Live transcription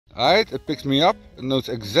Alright, it picks me up, it knows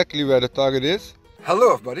exactly where the target is.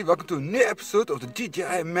 Hello everybody, welcome to a new episode of the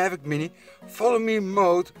DJI Mavic Mini Follow Me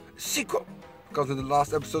Mode sequel. Because in the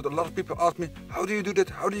last episode a lot of people asked me, how do you do that,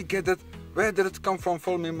 how do you get that, where did it come from,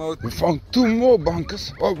 Follow Me Mode? We found two more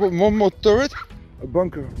bunkers, one more turret. A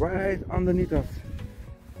bunker right underneath us.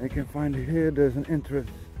 You can find here, there's an entrance.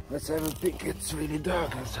 Let's have a peek, it's really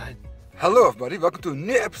dark outside. Hello everybody, welcome to a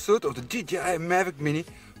new episode of the DJI Mavic Mini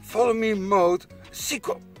Follow Me Mode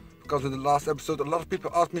sequel. Because in the last episode a lot of people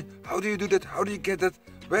asked me, how do you do that, how do you get that,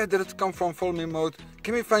 where did it come from, Follow Me Mode?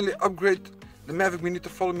 Can we finally upgrade the Mavic Mini to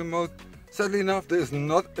Follow Me Mode? Sadly enough, there is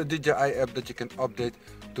not a DJI app that you can update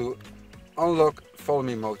to unlock Follow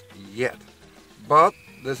Me Mode yet. But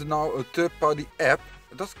there's now a third-party app,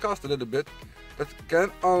 it does cost a little bit, that can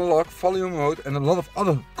unlock Follow Me Mode and a lot of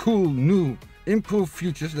other cool new improved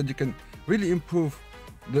features that you can really improve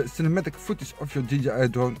the cinematic footage of your DJI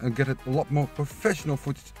drone and get it a lot more professional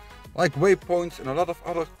footage, like waypoints and a lot of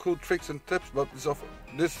other cool tricks and tips. But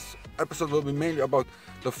this episode will be mainly about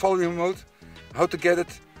the Follow Me Mode, how to get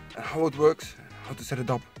it and how it works, how to set it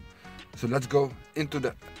up. So let's go into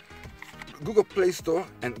the Google Play Store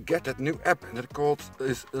and get that new app, and that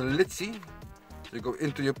is Litzy. So you go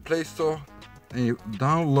into your Play Store and you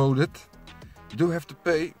download it. You do have to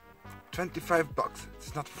pay 25 bucks.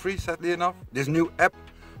 It's not free, sadly enough, this new app,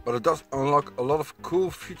 but it does unlock a lot of cool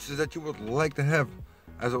features that you would like to have,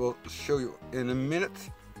 as I will show you in a minute.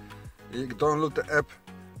 You download the app,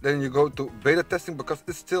 then you go to beta testing, because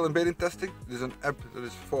it's still in beta testing. This is an app that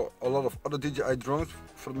is for a lot of other DJI drones.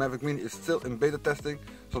 For the Mavic Mini is still in beta testing,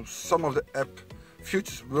 so some of the app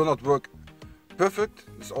features will not work perfect.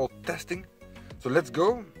 It's all testing. So let's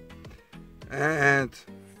go. And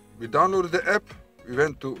we downloaded the app, we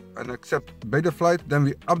went to an accept beta flight, then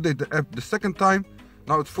we update the app the second time.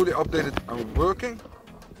 Now it's fully updated and working.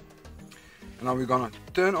 And now we're gonna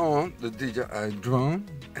turn on the DJI drone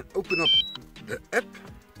and open up the app.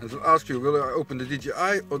 And it'll ask you, will I open the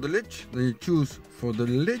DJI or the Lich? Then you choose for the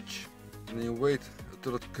Lich, and then you wait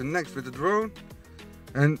until it connects with the drone.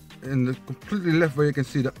 And in the completely left where you can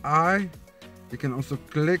see the eye, you can also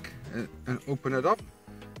click and open it up.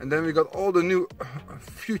 And then we got all the new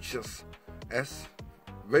features as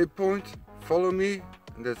waypoint, follow me,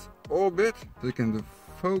 and that's orbit. So you can do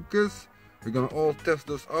focus. We're gonna all test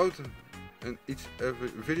those out in every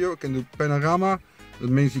video. You can do panorama. That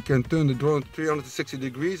means you can turn the drone 360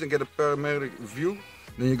 degrees and get a panoramic view.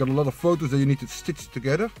 Then you got a lot of photos that you need to stitch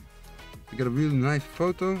together. You get a really nice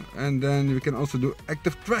photo. And then we can also do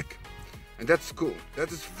active track. And that's cool.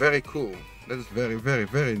 That is very cool. That is very, very,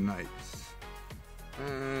 very nice.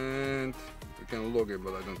 And we can log in,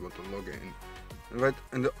 but I don't want to log in. And right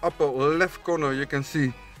in the upper left corner you can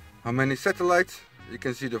see how many satellites. You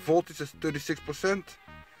can see the voltage is 36%.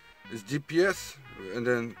 It's GPS, and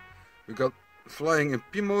then we got flying in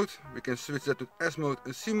P mode. We can switch that to S mode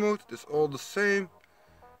and C mode. It's all the same.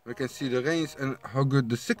 We can see the range and how good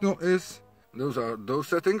the signal is. Those are those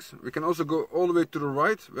settings. We can also go all the way to the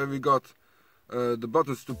right, where we got the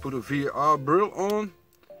buttons to put a VR brill on.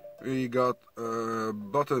 We got a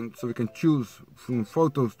button so we can choose from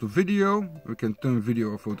photos to video. We can turn video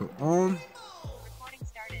or photo on. Recording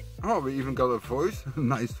started. Oh, we even got a voice.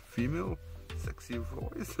 Nice female, sexy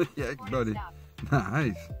voice. Yeah, buddy.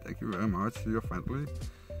 Nice. Thank you very much. You're friendly.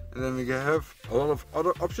 And then we have a lot of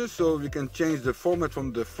other options. So we can change the format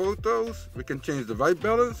from the photos. We can change the white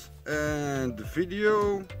balance and the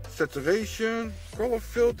video, saturation, color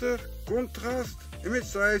filter, contrast, image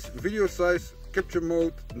size, video size, capture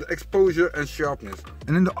mode, the exposure and sharpness.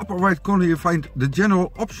 And in the upper right corner you find the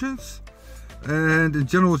general options. And in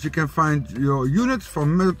generals you can find your units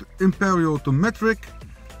from imperial to metric.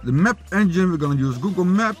 The map engine, we're going to use Google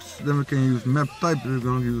Maps. Then we can use map type, we're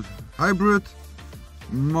going to use hybrid.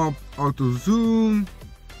 Map auto zoom.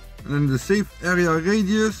 And then the safe area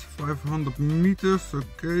radius, 500 meters,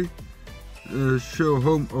 okay. Show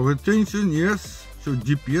home orientation, yes. Show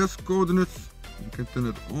GPS coordinates, you can turn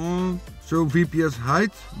it on. Show VPS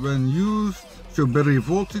height when used. Show battery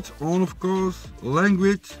voltage on, of course.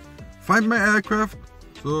 Language. Find my aircraft.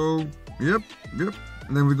 So, yep.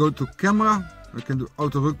 And then we go to camera. We can do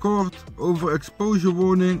auto record, overexposure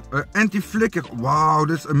warning, anti-flicker. Wow,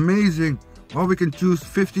 that's amazing. Well, we can choose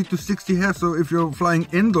 50 to 60 Hz. So if you're flying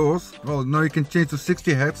indoors, well, now you can change to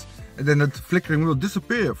 60 Hz. And then that flickering will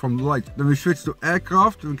disappear from the light. Then we switch to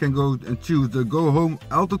aircraft. We can go and choose the go home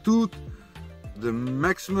altitude, the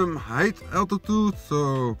maximum height altitude,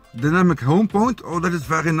 so dynamic home point. Oh, that is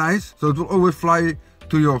very nice. So it will always fly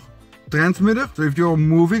to your transmitter. So if you're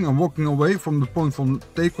moving and walking away from the point from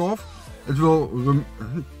takeoff, it will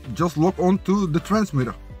just lock on to the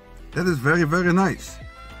transmitter. That is very, very nice.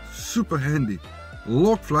 super handy.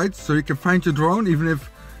 Log flights, so you can find your drone even if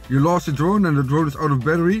you lost your drone and the drone is out of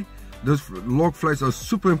battery. Those log flights are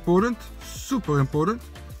super important, super important.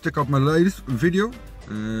 Check out my latest video.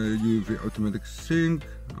 UV automatic sync.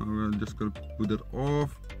 I'm just gonna put that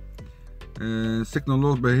off. Signal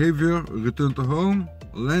loss behavior, return to home,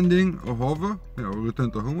 landing or hover. Yeah,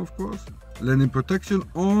 return to home of course. Landing protection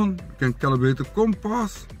on. You can calibrate the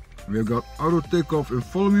compass. We have got auto takeoff in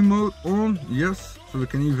follow me mode on, yes. So we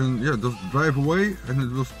can even just drive away and it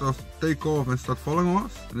will start take off and start following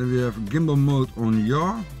us. And then we have gimbal mode on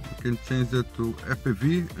yaw. We can change that to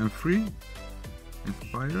FPV and free.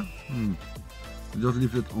 Inspire. Just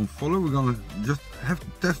leave it on follow. We're gonna just have to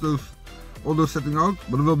test all those settings out,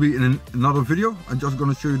 but it will be in another video. I'm just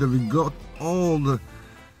gonna show you that we got all the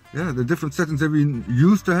different settings that we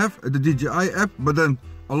used to have at the DJI app, but then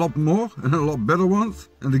a lot more and a lot better ones.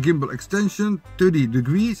 And the gimbal extension 30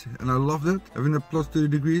 degrees, and I love that. Having a plus 30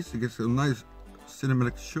 degrees, it gets a nice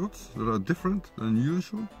cinematic shots that are different than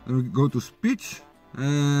usual. Then we go to speech,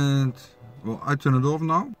 and well, I turn it off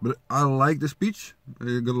now, but I like the speech.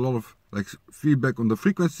 You got a lot of like feedback on the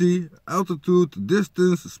frequency, altitude,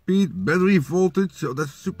 distance, speed, battery voltage, so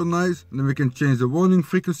that's super nice. And then we can change the warning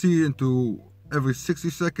frequency into every 60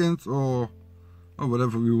 seconds or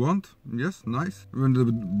whatever we want. Yes, nice. When the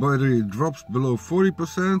battery drops below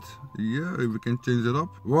 40%, yeah, we can change it up.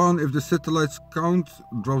 If the satellites count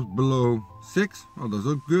drops below 6, oh, that's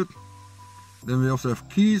all good. Then we also have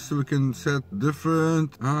keys, so we can set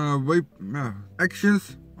different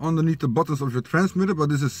actions underneath the buttons of your transmitter, but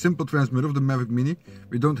this is a simple transmitter of the Mavic Mini.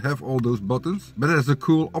 We don't have all those buttons, but that's a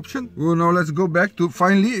cool option. Well, now let's go back to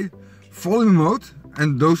finally follow me mode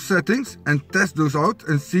and those settings and test those out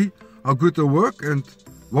and see how good they work and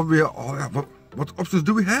what options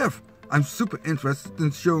do we have. I'm super interested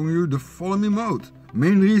in showing you the follow me mode.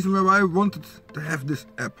 Main reason why I wanted to have this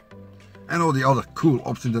app and all the other cool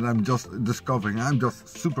options that I'm just discovering. I'm just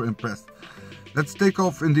super impressed. Let's take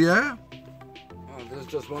off in the air. There's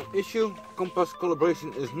just one issue. Compass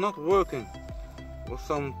calibration is not working for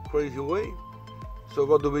some crazy way. So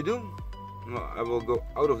what do? Well, I will go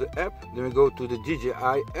out of the app, then we go to the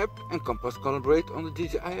DJI app and compass calibrate on the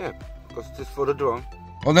DJI app, because it is for the drone.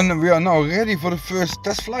 Well, then we are now ready for the first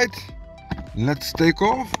test flight. Let's take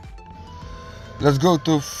off. Let's go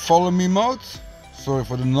to follow me mode. Sorry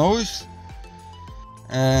for the noise.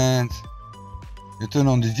 And you turn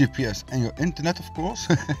on the GPS and your internet, of course.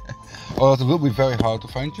 Or it will be very hard to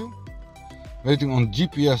find you. Waiting on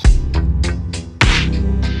GPS.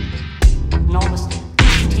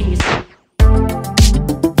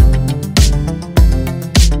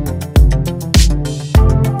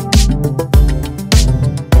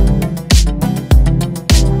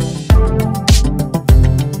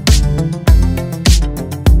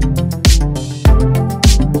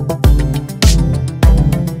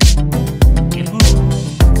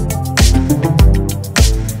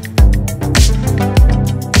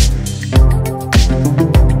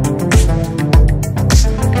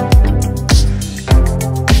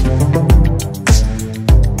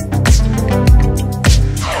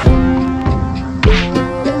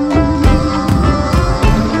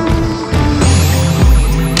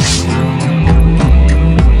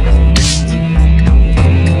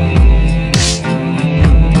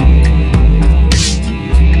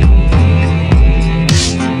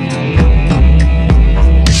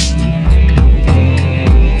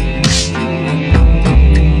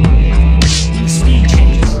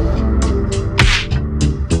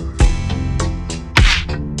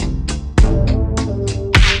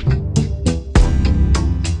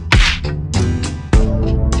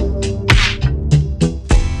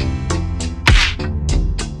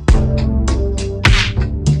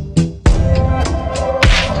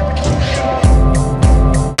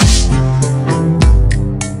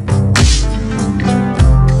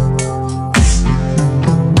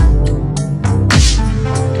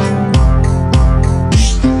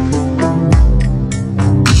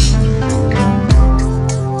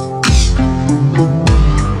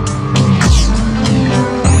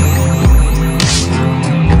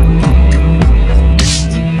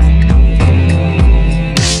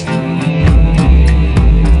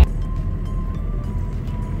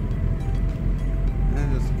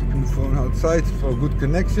 For a good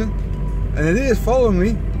connection, and it is following me.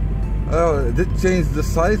 It did change the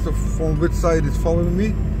size of from which side it's following me,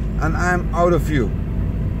 and I'm out of view.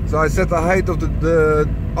 So I set the height of the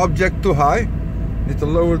object too high. Need to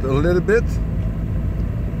lower it a little bit.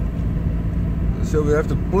 So we have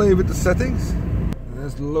to play with the settings.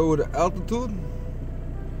 Let's lower the altitude.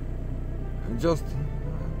 And just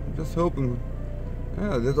hoping.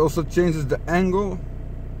 Yeah, that also changes the angle.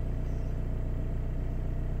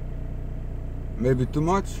 maybe too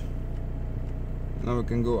much. Now we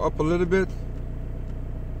can go up a little bit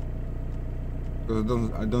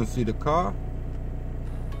because I don't see the car.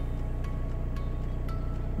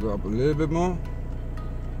 Go up a little bit more.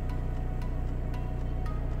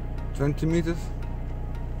 20 meters.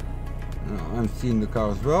 Now I'm seeing the car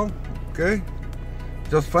as well. Okay,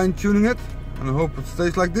 just fine tuning it, and I hope it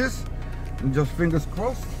stays like this. And just fingers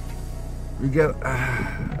crossed, we get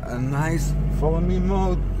a nice follow me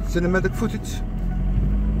mode cinematic footage.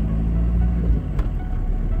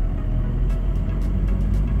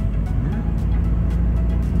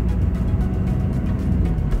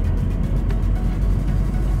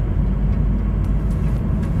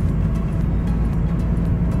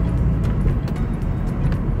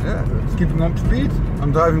 Keeping on speed.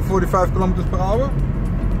 I'm driving 45 kilometers per hour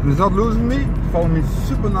and it's not losing me. It's following me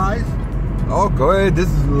super nice. Okay, this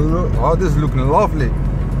is looking lovely.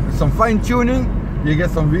 With some fine tuning, you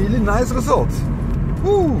get some really nice results.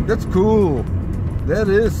 Woo, that's cool. That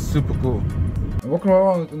is super cool. And walking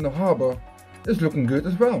around in the harbor is looking good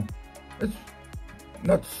as well. It's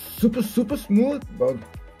not super smooth, but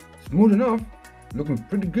smooth enough. Looking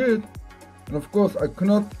pretty good. And of course, I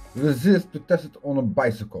cannot resist to test it on a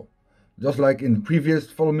bicycle. Just like in the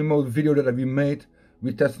previous follow me mode video that we made,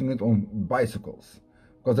 we're testing it on bicycles.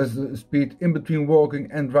 Because there's a speed in between walking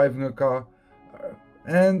and driving a car.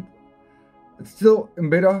 And it's still in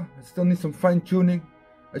beta, it still needs some fine tuning.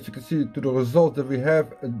 As you can see to the results that we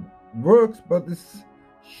have, it works, but it's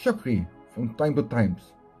shocking from time to time.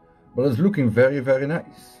 But it's looking very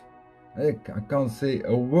nice. I can't say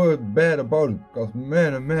a word bad about it, because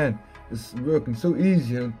man oh man, it's working so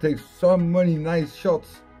easy and it takes so many nice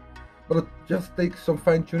shots. But it just takes some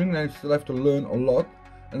fine tuning, and I still have to learn a lot.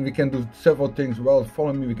 And we can do several things while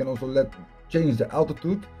following me. We can also change the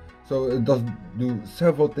altitude, so it does do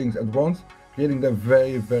several things at once, creating the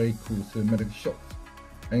very cool cinematic shots.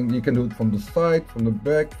 And you can do it from the side, from the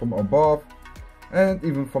back, from above, and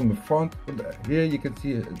even from the front. But here you can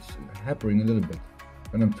see it's happening a little bit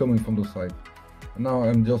when I'm filming from the side. And now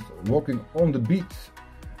I'm just walking on the beach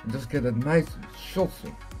and just get a nice shots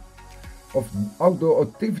of outdoor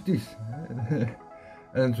activities.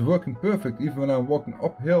 And it's working perfect. Even when I'm walking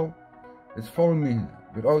uphill, it's following me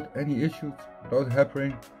without any issues, without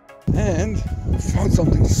hampering. And we found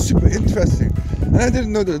something super interesting. And I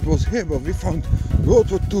didn't know that it was here, but we found World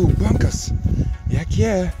War II bunkers. Heck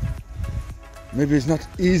yeah. Maybe it's not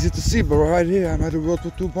easy to see, but right here I'm at a World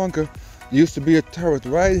War II bunker. There used to be a turret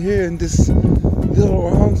right here in this little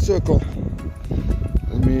round circle.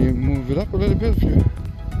 Let me move it up a little bit here.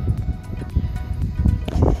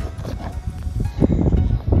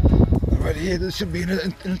 Here, there should be in a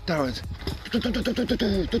turret.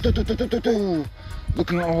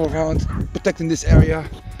 Looking all around, protecting this area,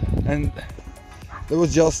 and that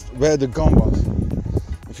was just where the gun was.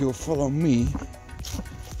 If you follow me,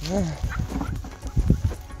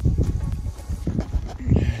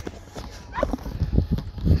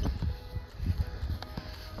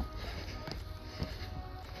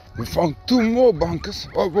 we found 2 more bunkers,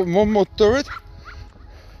 or 1 more turret.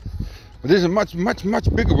 But this is a much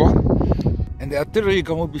bigger one. And the artillery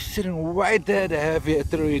gun will be sitting right there, the heavy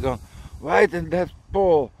artillery gun, right in that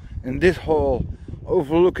pole, in this hole,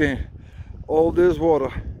 overlooking all this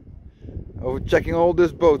water, checking all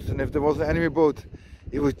these boats. And if there was an enemy boat,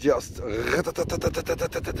 it would just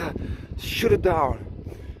shoot it down.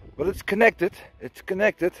 But it's connected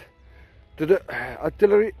to the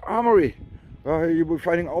artillery armory, where you'll be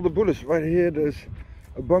finding all the bullets. Right here there's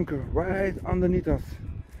a bunker right underneath us.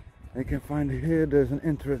 You can find here there's an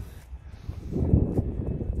entrance. I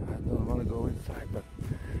don't want to go inside, but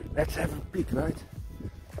let's have a peek, right?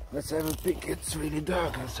 Let's have a peek. It's really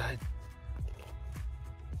dark inside.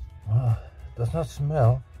 Oh, it does not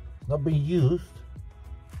smell. It's not been used.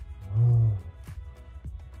 Oh.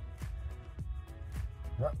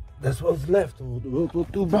 Well, that's what's left of the World War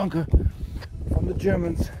II bunker from the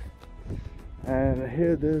Germans. And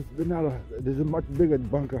here there's a much bigger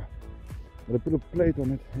bunker. But I put a plate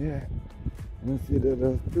on it, yeah. And you see that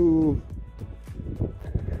there's 2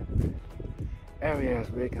 areas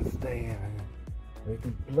where you can stay in, where you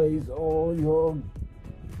can place all your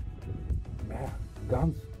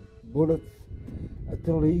guns, bullets,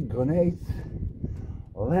 artillery, grenades,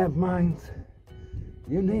 landmines,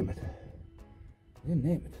 you name it. You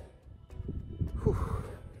name it. Whew.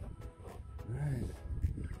 Right.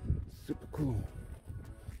 Super cool.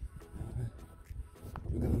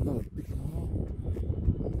 We got another big hole.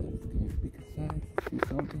 Can you peek inside? See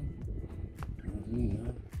something?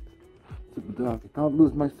 Yeah. Super dark. I can't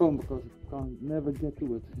lose my phone because I can't never get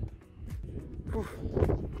to it. Whew.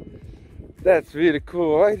 That's really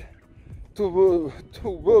cool, right? to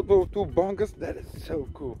World War II bunkers. That is so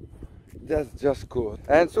cool. That's just cool.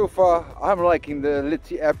 And so far I'm liking the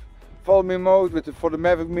Litzy app. Follow me mode for the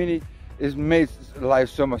Mavic Mini is made life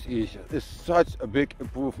so much easier. It's such a big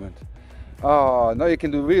improvement. Now you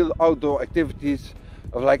can do real outdoor activities,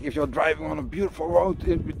 of like if you're driving on a beautiful road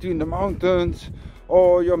in between the mountains,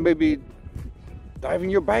 or you're maybe driving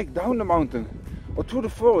your bike down the mountain or through the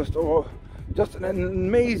forest, or just an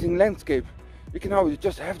amazing landscape. You can now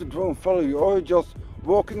just have the drone follow you, or just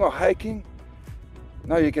walking or hiking.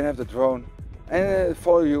 Now you can have the drone and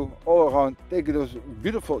follow you all around, take those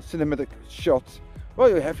beautiful cinematic shots while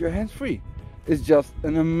you have your hands free. It's just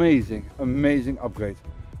an amazing upgrade.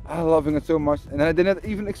 I'm loving it so much, and I did not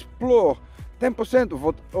even explore 10% of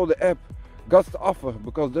what all the app got to offer,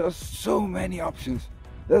 because there are so many options.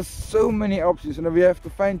 There's so many options, and we have to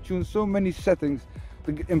fine tune so many settings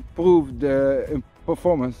to improve the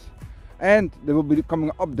performance. And there will be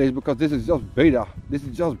coming updates, because this is just beta. This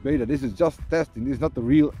is just testing. This is not the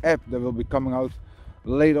real app that will be coming out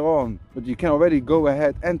later on. But you can already go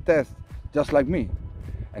ahead and test just like me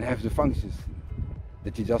and have the functions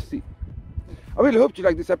that you just see. I really hope you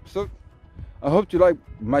like this episode. I hope you like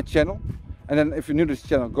my channel. And then if you're new to this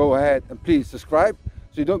channel, go ahead and please subscribe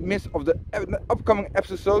so you don't miss of the upcoming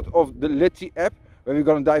episode of the Litzy app, where we're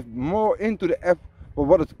gonna dive more into the app for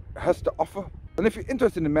what it has to offer. And if you're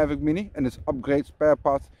interested in the Mavic Mini and its upgrades, spare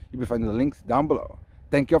parts, you will find the links down below.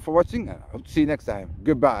 Thank you all for watching, and I hope to see you next time.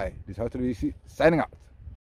 Goodbye. This is WW2 signing out.